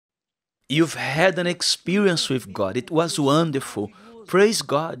You've had an experience with God. It was wonderful. Praise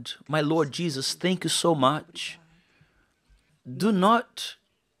God. My Lord Jesus, thank you so much. Do not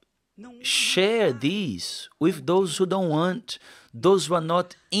share these with those who don't want, those who are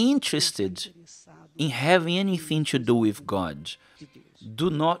not interested in having anything to do with God. Do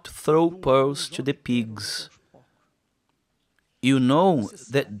not throw pearls to the pigs. You know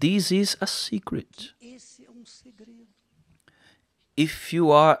that this is a secret. If you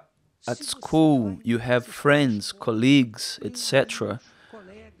are at school, you have friends, colleagues, etc.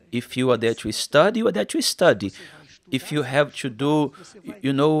 If you are there to study, you are there to study. If you have to do,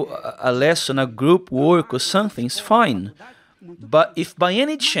 a lesson, a group work or something, it's fine. But if by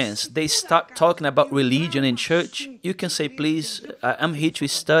any chance they start talking about religion in church, you can say, please, I'm here to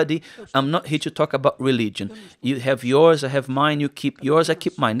study. I'm not here to talk about religion. You have yours, I have mine. You keep yours, I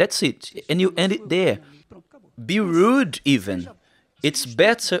keep mine. That's it. And you end it there. Be rude even. It's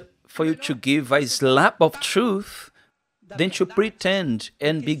better for you to give a slap of truth than to pretend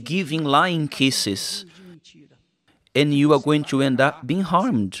and be giving lying kisses. And you are going to end up being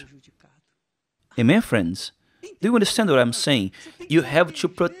harmed. Amen, friends? Do you understand what I'm saying? You have to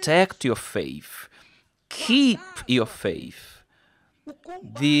protect your faith. Keep your faith.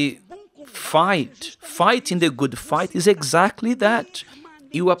 The fighting the good fight is exactly that.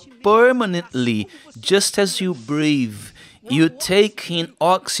 You are permanently, just as you breathe, you take in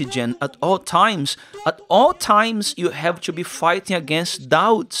oxygen at all times. At all times, you have to be fighting against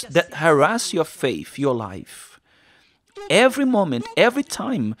doubts that harass your faith, your life. Every moment, every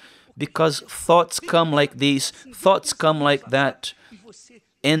time, because thoughts come like this, thoughts come like that.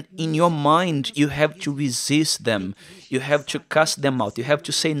 And in your mind, you have to resist them. You have to cast them out. You have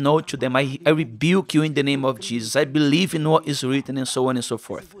to say no to them. I rebuke you in the name of Jesus. I believe in what is written, and so on and so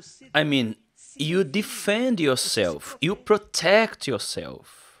forth. I mean, you defend yourself. You protect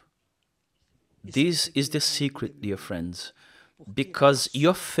yourself. This is the secret, dear friends. Because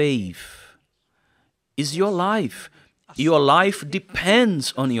your faith is your life. Your life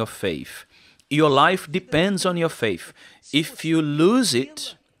depends on your faith. Your life depends on your faith. If you lose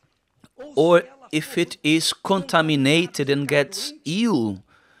it, or if it is contaminated and gets ill,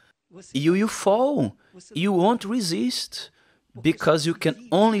 you will fall. You won't resist, because you can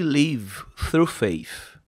only live through faith.